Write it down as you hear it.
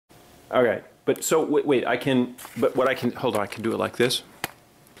All right, but so wait, I can. But what I can hold on, I can do it like this.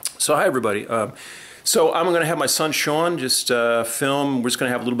 So hi everybody. So I'm going to have my son Sean just film. We're just going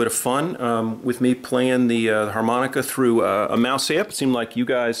to have a little bit of fun with me playing the harmonica through a mouse amp. It seemed like you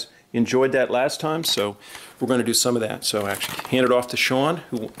guys enjoyed that last time, so we're going to do some of that. So actually, hand it off to Sean,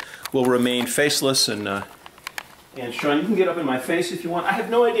 who will remain faceless. And Sean, you can get up in my face if you want. I have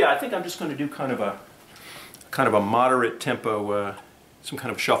no idea. I think I'm just going to do kind of a moderate tempo. Some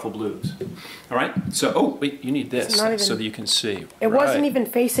kind of shuffle blues. All right? So, oh, wait, you need this so that you can see. It wasn't even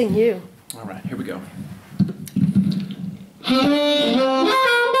facing you. All right, here we go.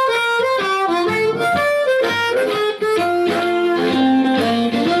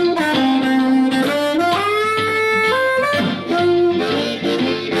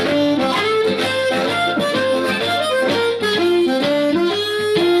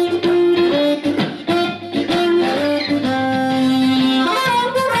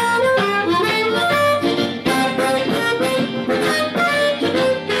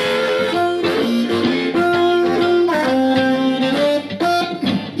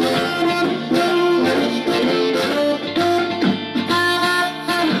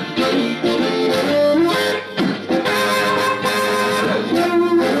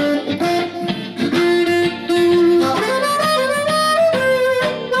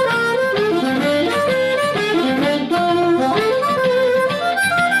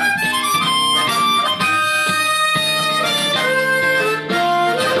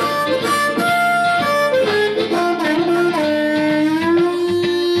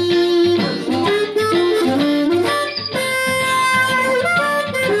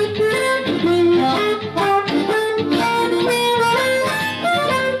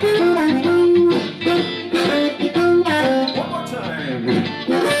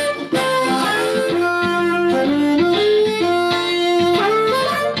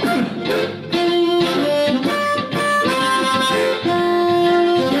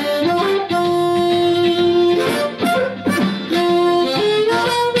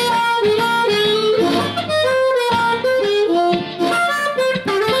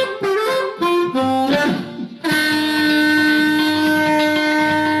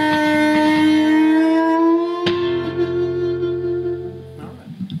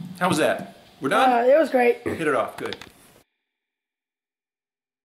 How was that? We're done? It was great. Hit it off. Good.